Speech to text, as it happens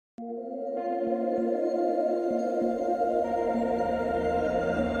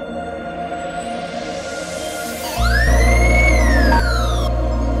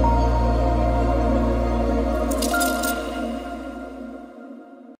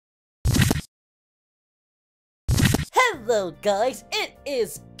Hello guys, it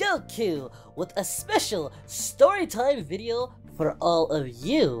is Goku with a special Storytime video for all of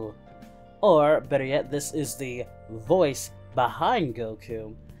you. Or better yet, this is the voice behind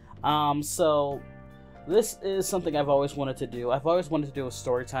Goku. So this is something I've always wanted to do. I've always wanted to do a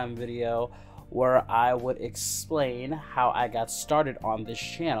Storytime video where I would explain how I got started on this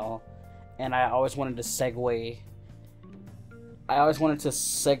channel. And I always wanted to segue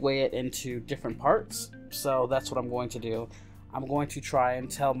it into different parts. So that's what I'm going to do. I'm going to try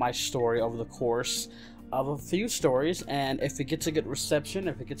and tell my story over the course of a few stories, and if it gets a good reception,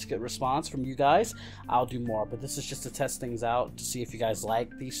 if it gets a good response from you guys, I'll do more. But this is just to test things out to see if you guys like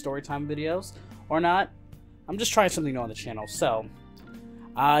these Storytime videos or not. I'm just trying something new on the channel. So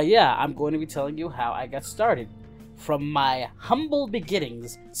yeah, I'm going to be telling you how I got started from my humble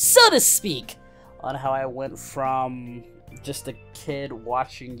beginnings, so to speak, on how I went from just a kid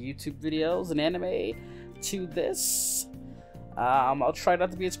watching YouTube videos and anime to this. I'll try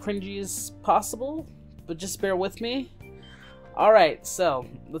not to be as cringy as possible, but just bear with me. Alright, so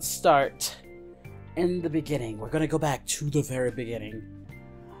let's start in the beginning. We're gonna go back to the very beginning.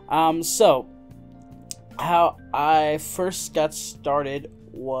 So how I first got started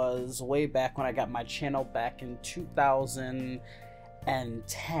was way back when I got my channel back in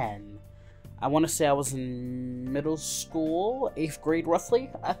 2010. I want to say I was in middle school, 8th grade roughly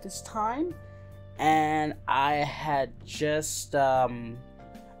at this time, and I had just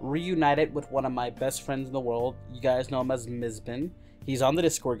reunited with one of my best friends in the world. You guys know him as Hazbin. He's on the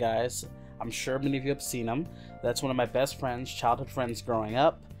Discord, guys. I'm sure many of you have seen him. That's one of my best friends, childhood friends growing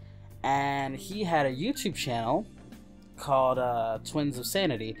up, and he had a YouTube channel called Twins of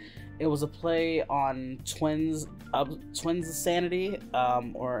Sanity. It was a play on Twins of Sanity,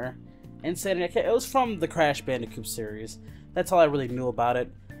 or Insanity. It was from the Crash Bandicoot series. That's all I really knew about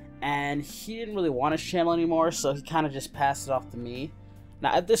it. And he didn't really want his channel anymore, so he kind of just passed it off to me.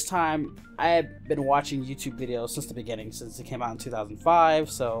 Now, at this time, I had been watching YouTube videos since the beginning, since it came out in 2005,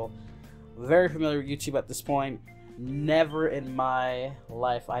 so very familiar with YouTube at this point. Never in my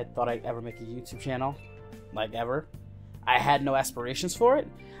life I thought I'd ever make a YouTube channel, like ever. I had no aspirations for it.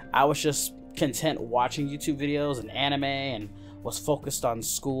 I was just content watching YouTube videos and anime and was focused on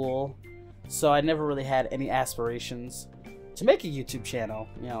school. So I never really had any aspirations to make a YouTube channel.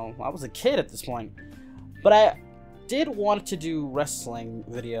 You know, I was a kid at this point. But I did want to do wrestling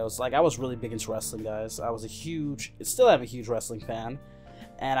videos. Like, I was really big into wrestling, guys. I was still am a huge wrestling fan.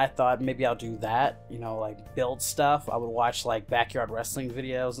 And I thought maybe I'll do that, you know, like build stuff. I would watch like backyard wrestling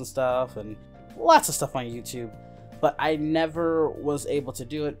videos and stuff and lots of stuff on YouTube. But I never was able to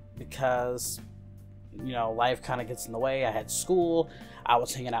do it because, you know, life kind of gets in the way. I had school, I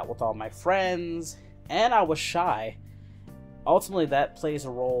was hanging out with all my friends, and I was shy. Ultimately, that plays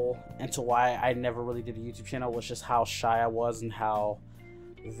a role into why I never really did a YouTube channel, was just how shy I was and how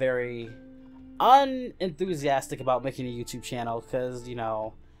very unenthusiastic about making a YouTube channel. Because, you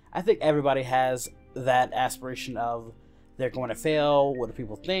know, I think everybody has that aspiration of they're going to fail, what do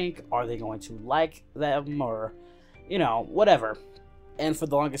people think, are they going to like them, or, you know, whatever. And for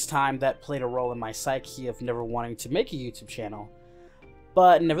the longest time, that played a role in my psyche of never wanting to make a YouTube channel.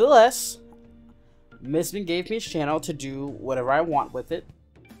 But nevertheless, Hazbin gave me his channel to do whatever I want with it.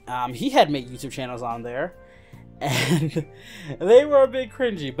 He had made YouTube channels on there, and they were a bit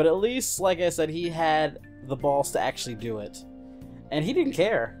cringy, but at least, like I said, he had the balls to actually do it. And he didn't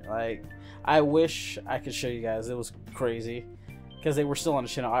care. Like, I wish I could show you guys. It was crazy, because they were still on the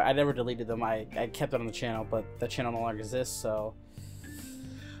channel. I never deleted them. I kept it on the channel, but the channel no longer exists, so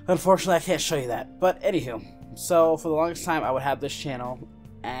unfortunately I can't show you that. But anywho, so for the longest time I would have this channel,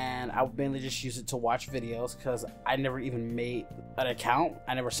 and I would mainly just use it to watch videos, because I never even made an account.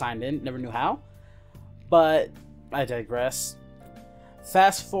 I never signed in, never knew how. But I digress.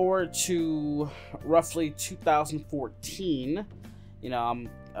 Fast forward to roughly 2014. You know, I'm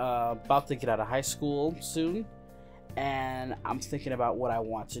about to get out of high school soon, and I'm thinking about what I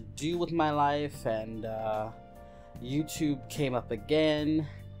want to do with my life, and YouTube came up again,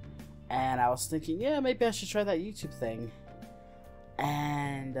 and I was thinking, yeah, maybe I should try that YouTube thing.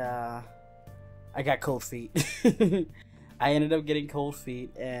 And I got cold feet. I ended up getting cold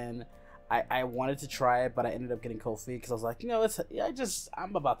feet, and I wanted to try it, but I ended up getting cold feet because I was like, you know,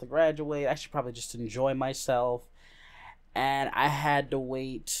 I'm about to graduate. I should probably just enjoy myself. And I had to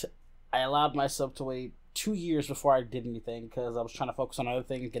wait. I allowed myself to wait 2 years before I did anything, because I was trying to focus on other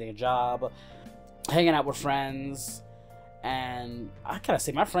things, getting a job, hanging out with friends. And I gotta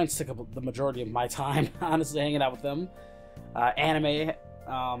say, my friends took up the majority of my time, honestly, hanging out with them. Anime,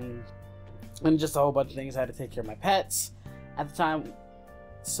 and just a whole bunch of things. I had to take care of my pets at the time.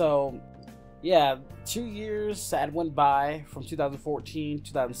 So yeah, 2 years had went by from 2014,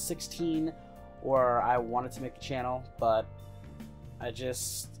 2016, where I wanted to make a channel, but I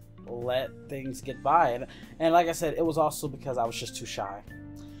just let things get by. And like I said, it was also because I was just too shy.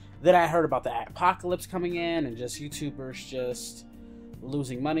 Then I heard about the apocalypse coming in and just YouTubers just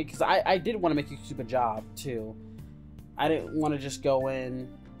losing money, because I did want to make YouTube a job too. I didn't want to just go in,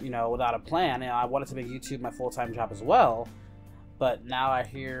 you know, without a plan. You know, I wanted to make YouTube my full-time job as well. But now I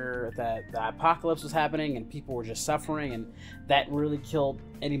hear that the apocalypse was happening and people were just suffering, and that really killed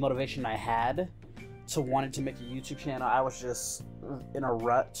any motivation I had to wanting to make a YouTube channel. I was just in a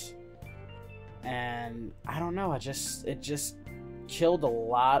rut, and I don't know, it just killed a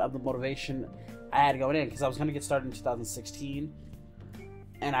lot of the motivation I had going in, because I was going to get started in 2016,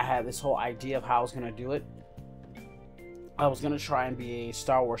 and I had this whole idea of how I was going to do it. I was going to try and be a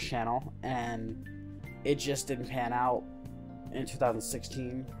Star Wars channel, and it just didn't pan out. In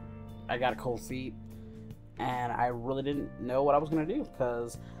 2016, I got cold feet, and I really didn't know what I was going to do,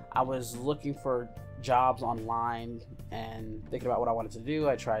 because I was looking for jobs online and thinking about what I wanted to do.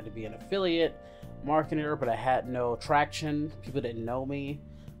 I tried to be an affiliate marketer, but I had no traction. People didn't know me,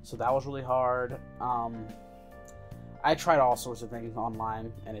 so that was really hard. I tried all sorts of things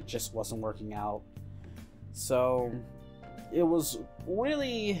online, and it just wasn't working out. So it was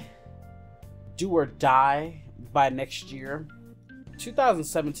really do or die by next year.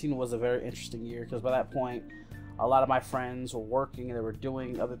 2017 was a very interesting year, because by that point a lot of my friends were working and they were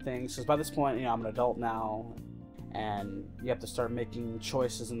doing other things, because by this point, you know, I'm an adult now, and you have to start making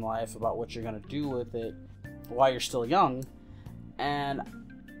choices in life about what you're going to do with it while you're still young. And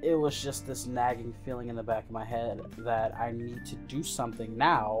it was just this nagging feeling in the back of my head that I need to do something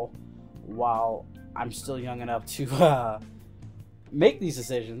now while I'm still young enough to make these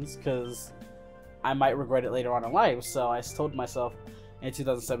decisions, because I might regret it later on in life. So I told myself in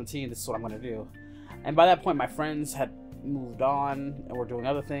 2017, this is what I'm going to do. And by that point, my friends had moved on and were doing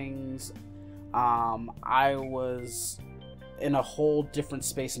other things. I was in a whole different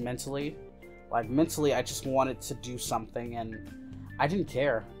space mentally. Like, mentally, I just wanted to do something, and I didn't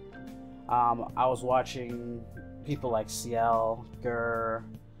care. I was watching people like CL, Gur,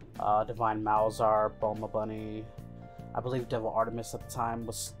 Divine Malzar, Bulma Bunny. I believe Devil Artemis at the time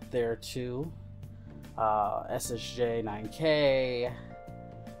was there too. SSJ 9K,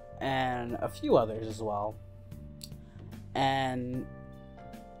 and a few others as well. And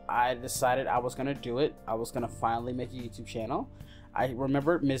I decided I was gonna do it. I was gonna finally make a YouTube channel. I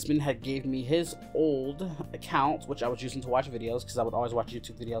remember Mismin had gave me his old account, which I was using to watch videos, because I would always watch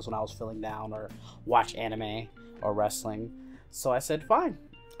YouTube videos when I was feeling down or watch anime or wrestling. So I said, fine,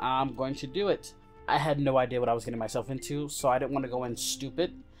 I'm going to do it. I had no idea what I was getting myself into, so I didn't want to go in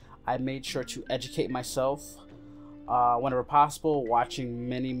stupid. I made sure to educate myself whenever possible, watching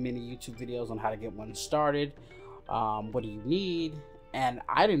many YouTube videos on how to get one started. What do you need? And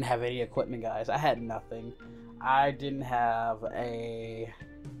I didn't have any equipment, guys. I had nothing. I didn't have a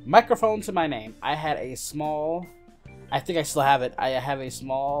microphone to my name. I had a small, I think I still have it. I have a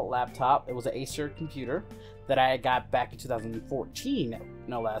small laptop. It was an Acer computer that I got back in 2014,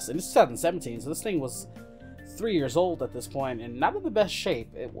 no less. And it's 2017, so this thing was 3 years old at this point, and not in the best shape.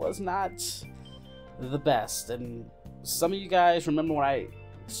 It was not the best. And some of you guys remember when I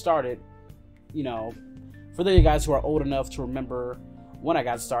started, you know, for those of you guys who are old enough to remember when I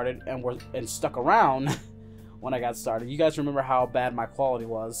got started and stuck around when I got started, you guys remember how bad my quality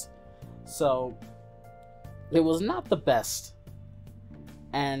was. So it was not the best.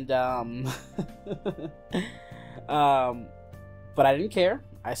 And but I didn't care.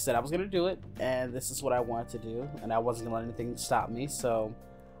 I said I was going to do it, and this is what I wanted to do, and I wasn't going to let anything stop me. So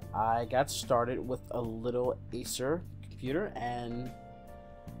I got started with a little Acer computer, and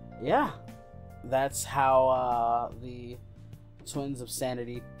yeah, that's how the Twins of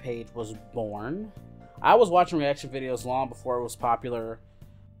Sanity page was born. I was watching reaction videos long before it was popular,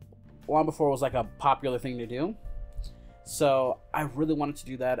 long before it was like a popular thing to do. So I really wanted to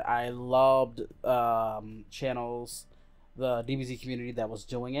do that. I loved channels, the DBZ community that was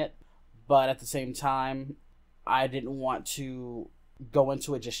doing it, but at the same time, I didn't want to go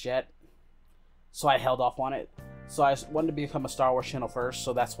into it just yet, so I held off on it. So I wanted to become a Star Wars channel first,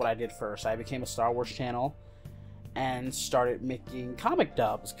 so that's what I did first. I became a Star Wars channel and started making comic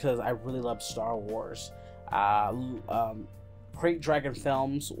dubs, because I really loved Star Wars. Crate Dragon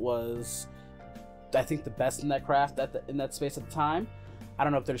Films was, I think, the best in that craft in that space at the time. I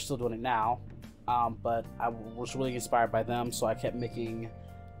don't know if they're still doing it now, but I was really inspired by them, so I kept making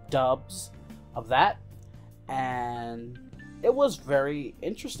dubs of that, and it was very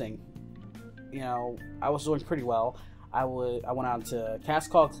interesting. You know, I was doing pretty well. I went out to Cast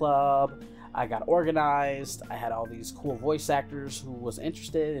Call Club. I got organized. I had all these cool voice actors who was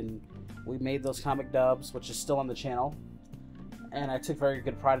interested, and we made those comic dubs, which is still on the channel. And I took very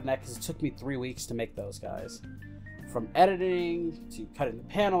good pride in that because it took me 3 weeks to make those guys. From editing to cutting the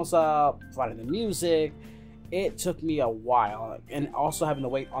panels up, finding the music, it took me a while. And also having to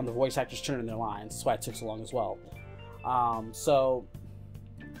wait on the voice actors turning their lines. That's why it took so long as well. So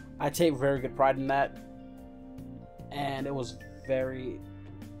I take very good pride in that. And it was very,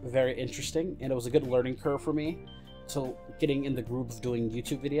 very interesting. And it was a good learning curve for me to getting in the groove of doing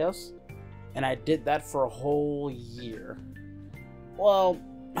YouTube videos. And I did that for a whole year. Well,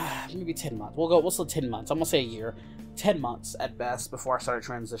 maybe 10 months. We'll say 10 months. I'm gonna say a year. 10 months at best before I started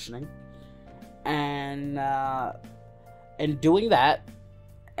transitioning. And doing that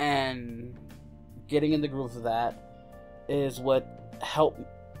and getting in the groove of that is what helped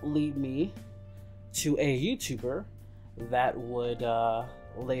lead me to a YouTuber that would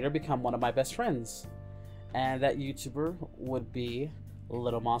later become one of my best friends. And that YouTuber would be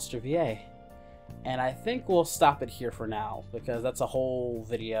Little Monster VA. And I think we'll stop it here for now, because that's a whole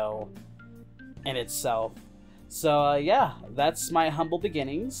video in itself. So yeah, that's my humble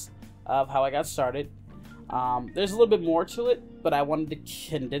beginnings of how I got started. There's a little bit more to it, but I wanted to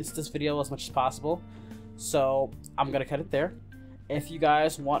condense this video as much as possible. So I'm gonna cut it there. If you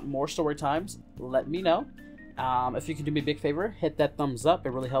guys want more story times, let me know. If you can do me a big favor, hit that thumbs up.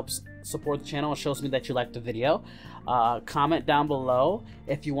 It really helps support the channel and shows me that you liked the video. Comment down below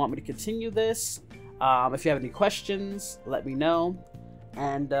if you want me to continue this. If you have any questions, let me know.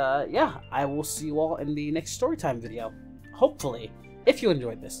 And yeah, I will see you all in the next Storytime video. Hopefully, if you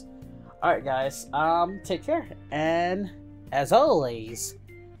enjoyed this. Alright guys, take care. And as always,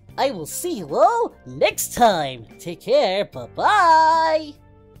 I will see you all next time. Take care, bye-bye.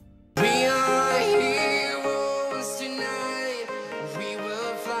 We are here.